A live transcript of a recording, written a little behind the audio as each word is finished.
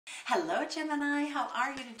Hello Gemini, how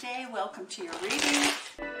are you today? Welcome to your reading.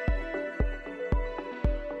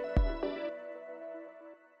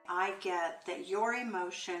 I get that your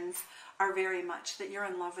emotions are very much that you're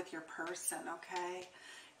in love with your person, okay?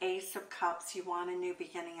 Ace of Cups, you want a new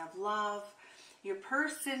beginning of love. Your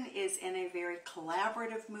person is in a very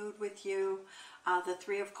collaborative mood with you. The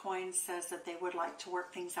Three of Coins says that they would like to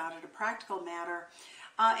work things out at a practical matter.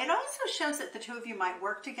 It also shows that the two of you might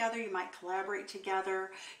work together, you might collaborate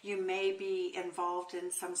together, you may be involved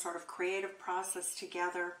in some sort of creative process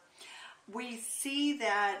together. We see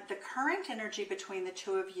that the current energy between the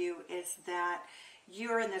two of you is that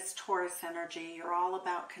you're in this Taurus energy. You're all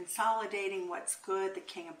about consolidating what's good, the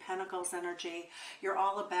King of Pentacles energy. You're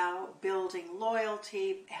all about building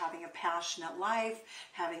loyalty, having a passionate life,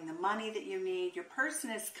 having the money that you need. Your person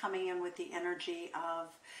is coming in with the energy of,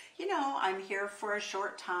 I'm here for a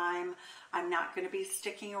short time. I'm not going to be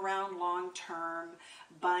sticking around long term,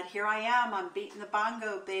 but here I am. I'm beating the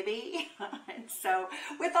bongo, baby. And so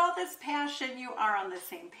with all this passion, you are on the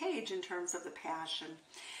same page in terms of the passion.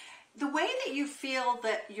 The way that you feel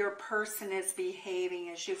that your person is behaving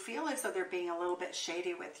is you feel as though they're being a little bit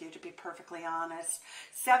shady with you, to be perfectly honest.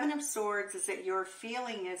 Seven of Swords is that your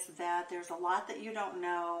feeling is that there's a lot that you don't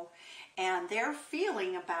know, and their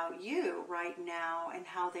feeling about you right now and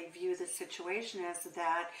how they view the situation is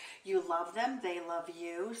that you love them, they love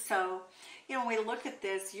you. So, when we look at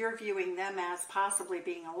this, you're viewing them as possibly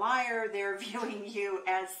being a liar. They're viewing you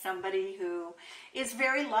as somebody who is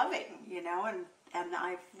very loving, and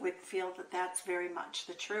I would feel that that's very much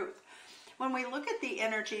the truth. When we look at the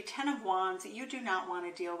energy, Ten of Wands, you do not want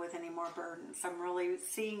to deal with any more burdens. I'm really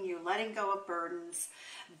seeing you letting go of burdens,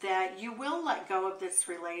 that you will let go of this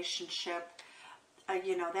relationship.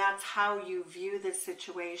 That's how you view the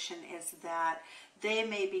situation, is that they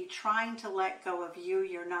may be trying to let go of you.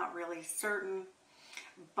 You're not really certain,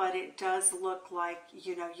 but it does look like,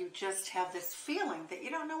 you just have this feeling that you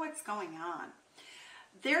don't know what's going on.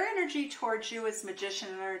 Their energy towards you is Magician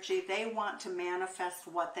energy. They want to manifest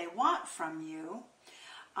what they want from you,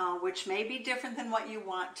 which may be different than what you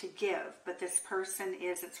want to give. But this person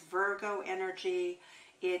it's Virgo energy.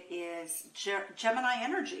 It is Gemini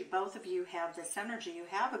energy. Both of you have this energy. You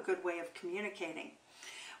have a good way of communicating.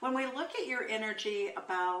 When we look at your energy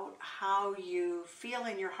about how you feel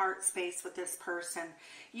in your heart space with this person,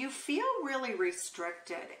 you feel really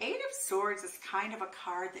restricted. Eight of Swords is kind of a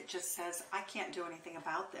card that just says, I can't do anything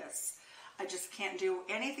about this. I just can't do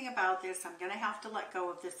anything about this. I'm going to have to let go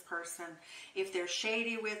of this person. If they're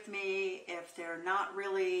shady with me, if they're not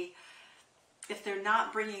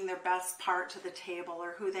bringing their best part to the table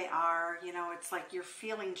or who they are, it's like you're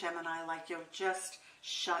feeling, Gemini, like you'll just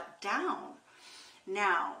shut down.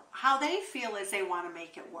 Now, how they feel is they want to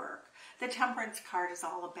make it work. The Temperance card is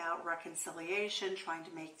all about reconciliation, trying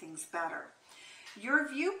to make things better. Your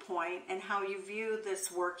viewpoint and how you view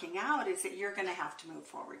this working out is that you're going to have to move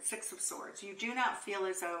forward. Six of Swords. You do not feel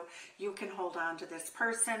as though you can hold on to this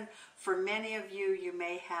person. For many of you, you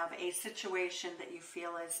may have a situation that you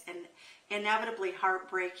feel is inevitably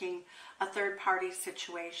heartbreaking, a third-party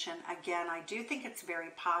situation. Again, I do think it's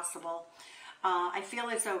very possible. I feel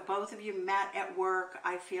as though both of you met at work.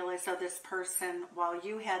 I feel as though this person, while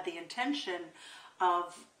you had the intention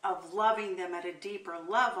of loving them at a deeper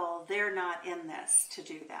level, they're not in this to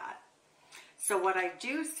do that. So what I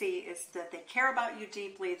do see is that they care about you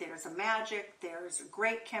deeply. There's a magic. There's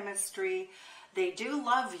great chemistry. They do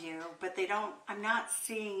love you, but I'm not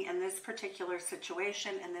seeing in this particular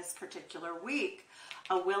situation, in this particular week,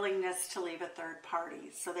 a willingness to leave a third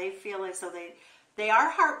party. So they feel as though they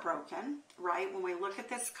are heartbroken, right? When we look at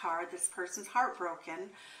this card, this person's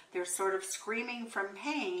heartbroken. They're sort of screaming from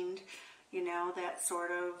pain, that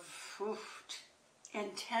sort of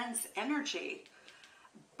intense energy.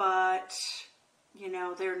 But,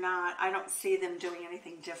 they're not, I don't see them doing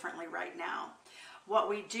anything differently right now. What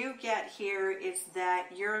we do get here is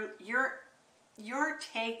that your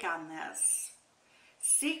take on this,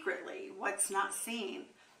 secretly, what's not seen,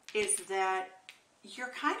 is that you're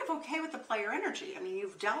kind of okay with the player energy. I mean,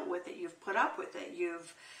 you've dealt with it. You've put up with it. You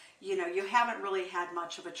haven't really had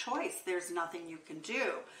much of a choice. There's nothing you can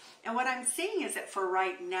do. And what I'm seeing is that for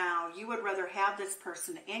right now, you would rather have this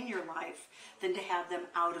person in your life than to have them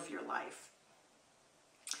out of your life.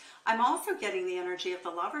 I'm also getting the energy of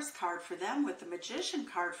the Lovers card for them with the Magician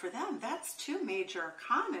card for them. That's two major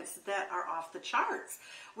arcanas that are off the charts.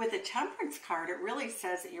 With the Temperance card, it really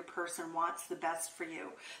says that your person wants the best for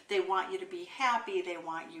you. They want you to be happy. They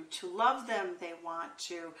want you to love them. They want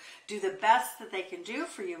to do the best that they can do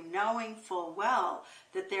for you, knowing full well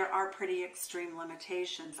that there are pretty extreme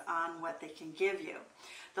limitations on what they can give you.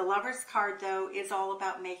 The Lover's card, though, is all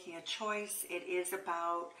about making a choice. It is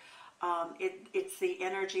about, it's the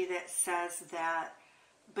energy that says that,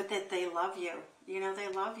 but that they love you. You know, they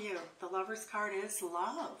love you. The Lover's card is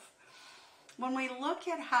love. When we look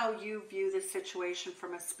at how you view the situation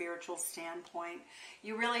from a spiritual standpoint,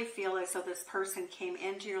 you really feel as though this person came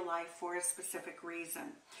into your life for a specific reason.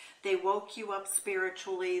 They woke you up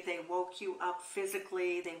spiritually, they woke you up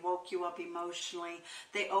physically, they woke you up emotionally,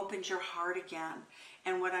 they opened your heart again.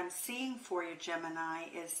 And what I'm seeing for you, Gemini,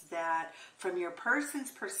 is that from your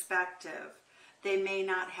person's perspective, they may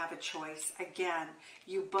not have a choice. Again,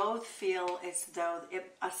 you both feel as though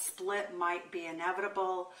a split might be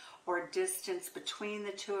inevitable, or distance between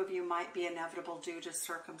the two of you might be inevitable due to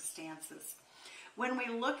circumstances. When we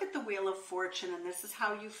look at the Wheel of Fortune, and this is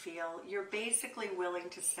how you feel, you're basically willing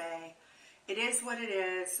to say, it is what it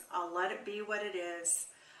is, I'll let it be what it is.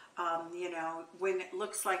 You know, when it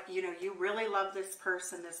looks like, you know, you really love this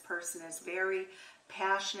person is very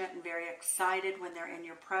passionate and very excited when they're in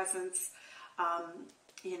your presence.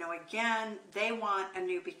 You know, again, they want a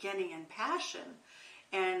new beginning and passion.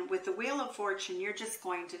 And with the Wheel of Fortune, you're just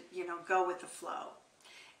going to, you know, go with the flow.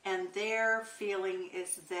 And their feeling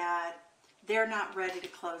is that they're not ready to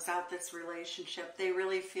close out this relationship. They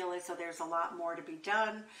really feel as though there's a lot more to be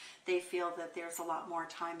done. They feel that there's a lot more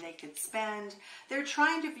time they could spend. They're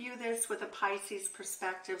trying to view this with a Pisces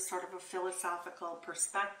perspective, sort of a philosophical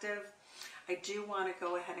perspective. I do want to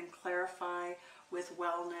go ahead and clarify with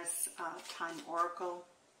Wellness Time Oracle.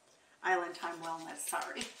 Island Time Wellness,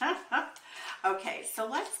 sorry. Okay, so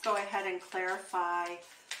let's go ahead and clarify.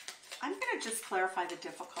 I'm going to just clarify the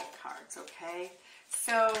difficult cards, okay?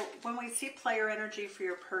 So when we see player energy for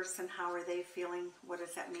your person, how are they feeling? What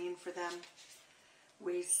does that mean for them?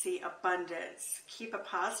 We see abundance. Keep a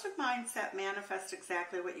positive mindset, manifest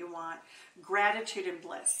exactly what you want. Gratitude and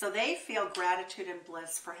bliss. So they feel gratitude and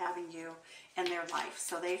bliss for having you in their life.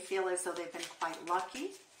 So they feel as though they've been quite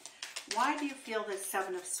lucky. Why do you feel this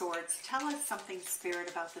Seven of Swords? Tell us something, Spirit,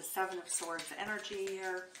 about the Seven of Swords energy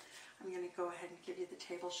here. I'm going to go ahead and give you the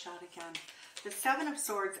table shot again. The Seven of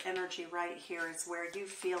Swords energy right here is where you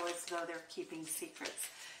feel as though they're keeping secrets.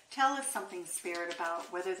 Tell us something, Spirit,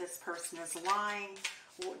 about whether this person is lying.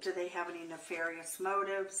 Do they have any nefarious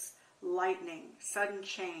motives? Lightning, sudden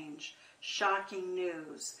change, shocking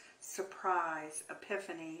news, surprise,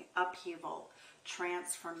 epiphany, upheaval,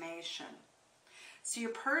 transformation. So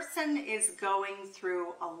your person is going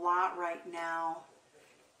through a lot right now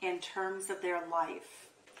in terms of their life,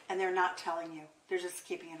 and they're not telling you. They're just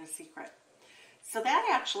keeping it a secret. So that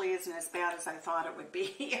actually isn't as bad as I thought it would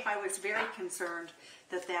be. I was very concerned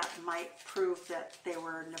that that might prove that they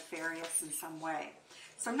were nefarious in some way.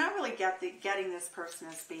 So I'm not really getting this person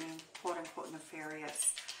as being quote-unquote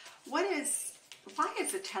nefarious. Why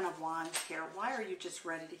is the Ten of Wands here? Why are you just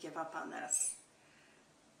ready to give up on this?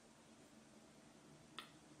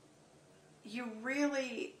 You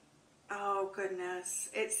really, oh goodness,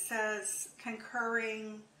 it says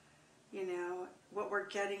concurring, you know, what we're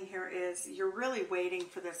getting here is you're really waiting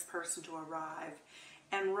for this person to arrive.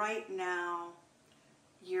 And right now,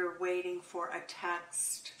 you're waiting for a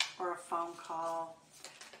text or a phone call.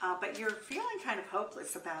 But you're feeling kind of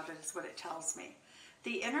hopeless about it is what it tells me.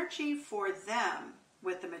 The energy for them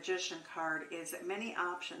with the Magician card is many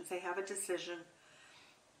options. They have a decision.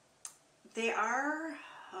 They are,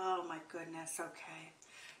 oh my goodness, okay.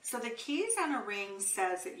 So the Keys on a Ring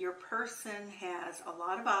says that your person has a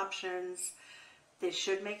lot of options. They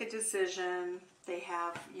should make a decision. They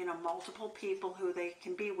have, you know, multiple people who they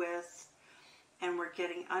can be with. And we're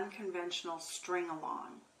getting unconventional string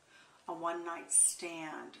along, a one-night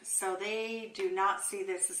stand. So they do not see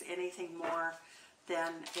this as anything more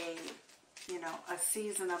than a, you know, a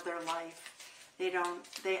season of their life.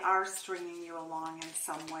 They are stringing you along in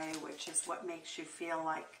some way, which is what makes you feel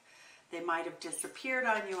like they might have disappeared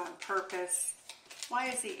on you on purpose. Why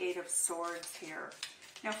is the Eight of Swords here?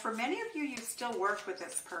 Now, for many of you, you still work with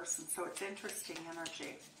this person, so it's interesting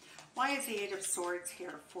energy. Why is the Eight of Swords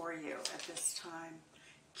here for you at this time?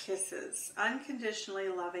 Kisses, unconditionally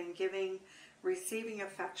loving, giving, receiving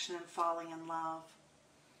affection, and falling in love.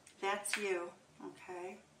 That's you,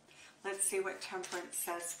 okay? Let's see what Temperance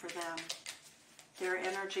says for them. Their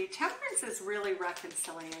energy. Temperance is really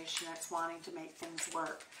reconciliation. It's wanting to make things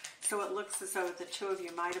work. So it looks as though the two of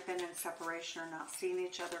you might have been in separation or not seen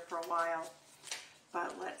each other for a while.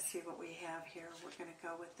 But let's see what we have here. We're going to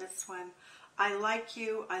go with this one. I like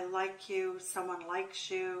you. I like you. Someone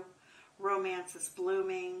likes you. Romance is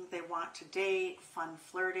blooming. They want to date. Fun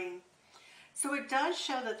flirting. So it does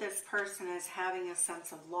show that this person is having a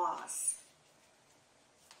sense of loss.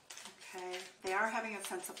 Okay. They are having a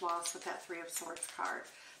sense of loss with that Three of Swords card.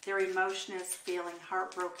 Their emotion is feeling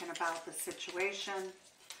heartbroken about the situation.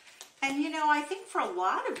 And, you know, I think for a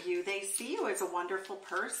lot of you, they see you as a wonderful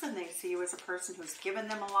person. They see you as a person who's given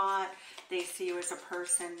them a lot. They see you as a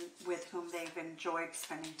person with whom they've enjoyed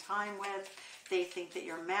spending time with. They think that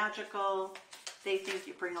you're magical. They think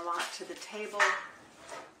you bring a lot to the table.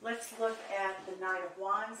 Let's look at the Knight of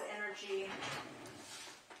Wands energy.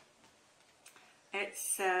 It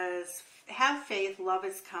says, have faith, love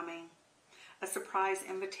is coming. A surprise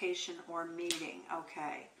invitation or meeting.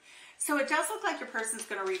 Okay. So it does look like your person's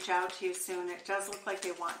going to reach out to you soon. It does look like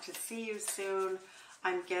they want to see you soon.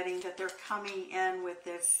 I'm getting that they're coming in with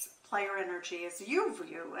this player energy as you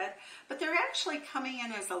view it, but they're actually coming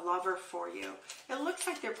in as a lover for you. It looks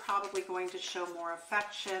like they're probably going to show more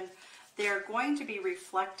affection. They're going to be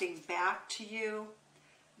reflecting back to you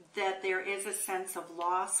that there is a sense of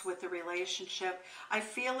loss with the relationship. I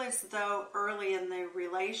feel as though early in the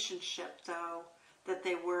relationship, though, that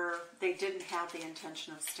they didn't have the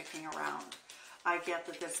intention of sticking around. I get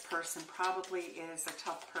that this person probably is a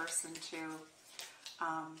tough person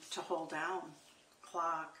to hold down.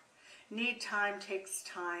 Clock. Need time, takes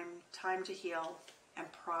time, time to heal, and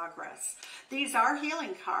progress. These are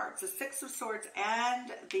healing cards. The Six of Swords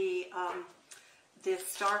and the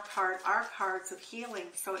Star card are cards of healing,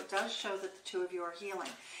 so it does show that the two of you are healing.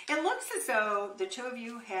 It looks as though the two of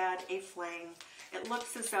you had a fling. It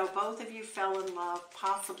looks as though both of you fell in love,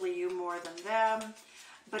 possibly you more than them,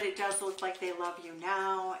 but it does look like they love you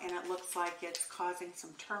now, and it looks like it's causing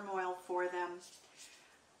some turmoil for them.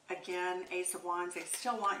 Again, Ace of Wands, they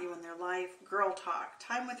still want you in their life. Girl talk,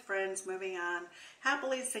 time with friends, moving on,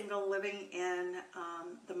 happily single, living in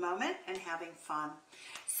the moment and having fun.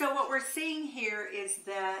 So what we're seeing here is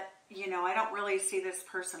that, you know, I don't really see this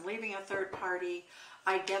person leaving a third party.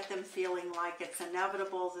 I get them feeling like it's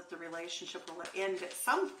inevitable that the relationship will end at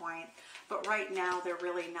some point, but right now they're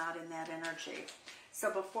really not in that energy.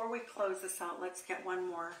 So before we close this out, let's get one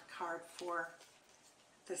more card for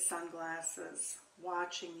the sunglasses.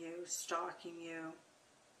 Watching you, stalking you,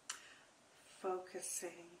 focusing.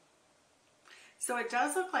 So it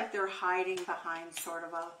does look like they're hiding behind sort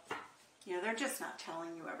of a, you know, they're just not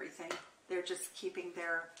telling you everything. They're just keeping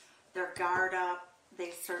their guard up.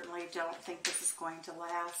 They certainly don't think this is going to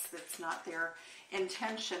last. That's not their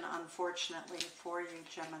intention, unfortunately, for you,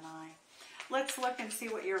 Gemini. Let's look and see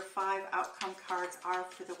what your 5 outcome cards are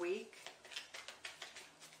for the week.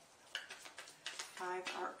 5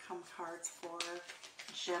 outcome cards for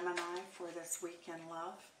Gemini for this week in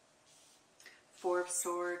love. 4 of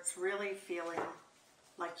Swords, really feeling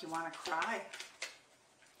like you want to cry.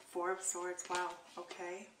 4 of Swords, wow,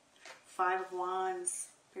 okay. 5 of Wands,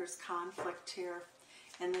 there's conflict here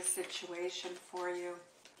in this situation for you.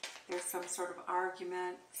 There's some sort of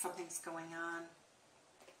argument, something's going on.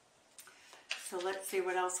 So let's see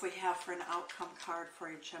what else we have for an outcome card for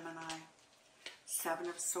you, Gemini. 7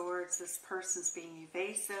 of Swords, this person's being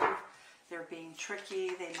evasive, they're being tricky,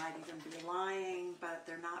 they might even be lying, but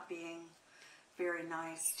they're not being very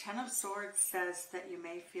nice. 10 of Swords says that you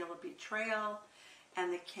may feel a betrayal,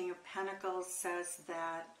 and the King of Pentacles says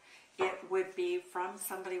that it would be from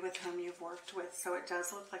somebody with whom you've worked with. So it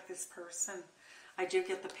does look like this person. I do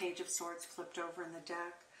get the Page of Swords flipped over in the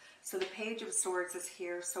deck. So the Page of Swords is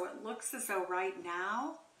here, so it looks as though right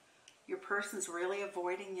now your person's really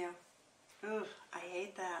avoiding you. Ooh, I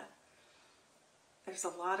hate that. There's a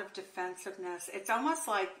lot of defensiveness. It's almost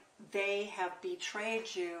like they have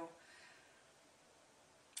betrayed you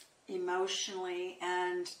emotionally,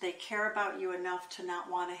 and they care about you enough to not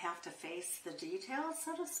want to have to face the details,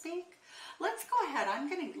 so to speak. Let's go ahead. I'm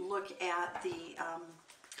going to look at the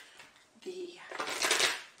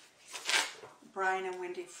Brian and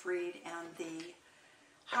Wendy Freed and the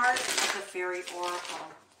Heart of the Fairy Oracle.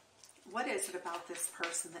 What is it about this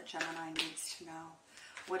person that Gemini needs to know?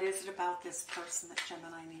 What is it about this person that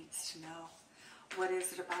Gemini needs to know? What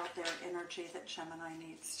is it about their energy that Gemini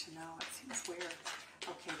needs to know? It seems weird.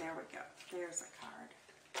 Okay, there we go. There's a card.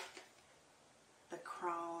 The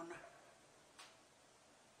Crone.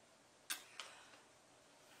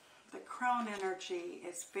 The Crone energy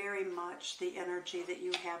is very much the energy that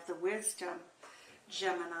you have the wisdom,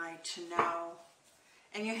 Gemini, to know.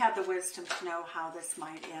 And you have the wisdom to know how this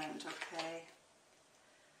might end, okay?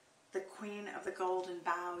 The Queen of the Golden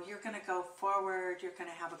Bow. You're going to go forward. You're going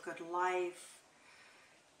to have a good life.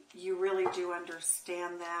 You really do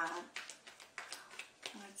understand that.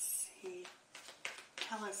 Let's see.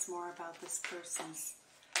 Tell us more about this person's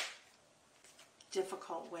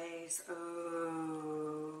difficult ways.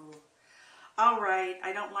 Oh. All right.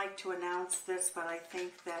 I don't like to announce this, but I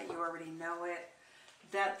think that you already know it.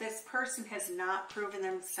 That this person has not proven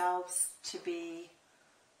themselves to be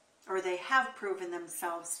or they have proven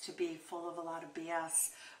themselves to be full of a lot of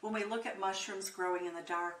BS. When we look at mushrooms growing in the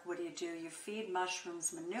dark, what do? You feed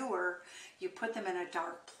mushrooms manure, you put them in a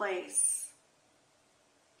dark place.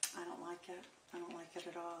 I don't like it. I don't like it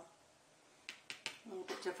at all. A little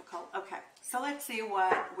bit difficult. Okay, so let's see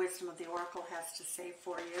what Wisdom of the Oracle has to say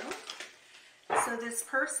for you. So this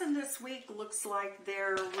person this week looks like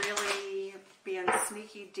they're really being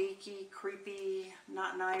sneaky, deaky, creepy,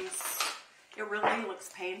 not nice. It really looks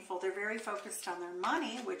painful. They're very focused on their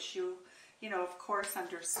money, which you know, of course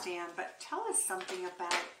understand. But tell us something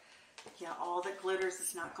about, yeah, all that glitters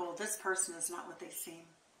is not gold. This person is not what they seem.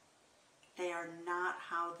 They are not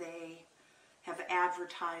how they have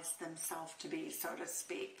advertised themselves to be, so to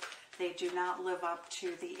speak. They do not live up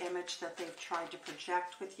to the image that they've tried to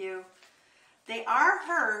project with you. They are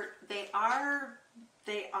hurt. They are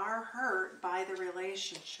hurt by the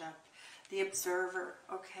relationship. The observer,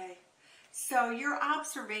 okay. So your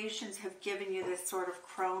observations have given you this sort of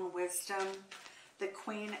crone wisdom. The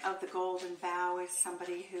Queen of the Golden Bow is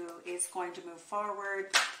somebody who is going to move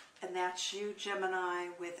forward, and that's you, Gemini,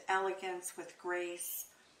 with elegance, with grace,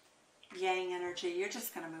 yang energy. You're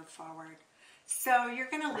just going to move forward. So you're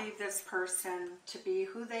going to leave this person to be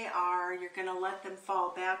who they are. You're going to let them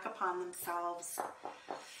fall back upon themselves.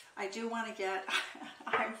 I do want to get,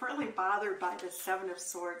 I'm really bothered by the Seven of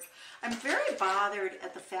Swords. I'm very bothered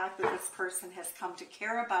at the fact that this person has come to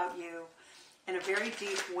care about you in a very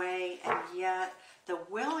deep way, and yet the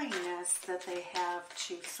willingness that they have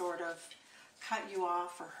to sort of cut you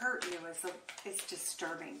off or hurt you is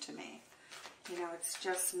disturbing to me. You know, it's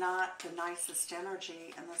just not the nicest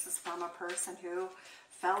energy, and this is from a person who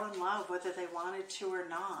fell in love, whether they wanted to or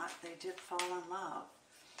not. They did fall in love.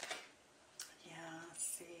 Yeah,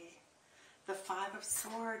 see. The Five of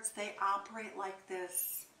Swords, they operate like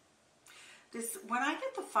this. When I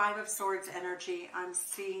get the Five of Swords energy, I'm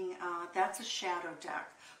seeing, that's a shadow deck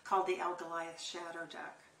called the El Goliath Shadow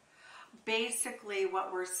Deck. Basically,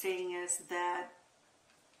 what we're seeing is that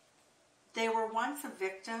they were once a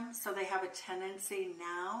victim, so they have a tendency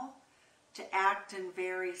now to act in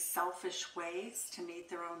very selfish ways to meet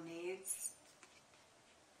their own needs.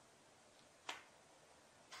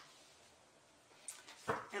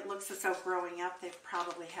 It looks as though growing up, they've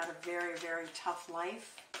probably had a very, very tough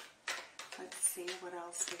life. Let's see what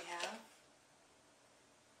else we have.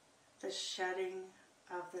 The shedding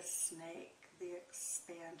of the snake, the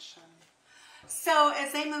expansion. So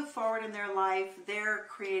as they move forward in their life, they're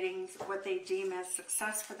creating what they deem as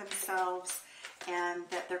success for themselves, and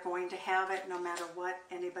that they're going to have it no matter what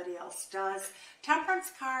anybody else does.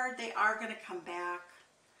 Temperance card, they are going to come back.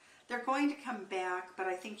 They're going to come back, but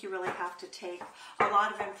I think you really have to take a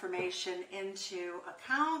lot of information into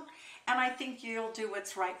account, and I think you'll do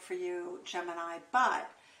what's right for you, Gemini, but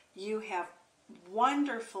you have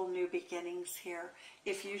wonderful new beginnings here.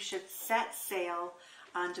 If you should set sail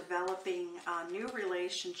on developing new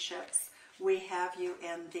relationships, we have you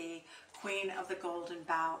in the Queen of the Golden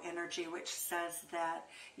Bow energy, which says that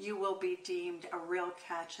you will be deemed a real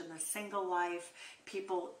catch in the single life.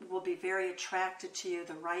 People will be very attracted to you.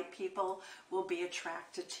 The right people will be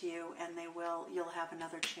attracted to you, and you'll have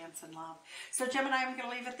another chance in love. So Gemini, I'm going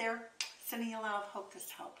to leave it there. Sending you love. Hope this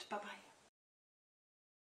helped. Bye-bye.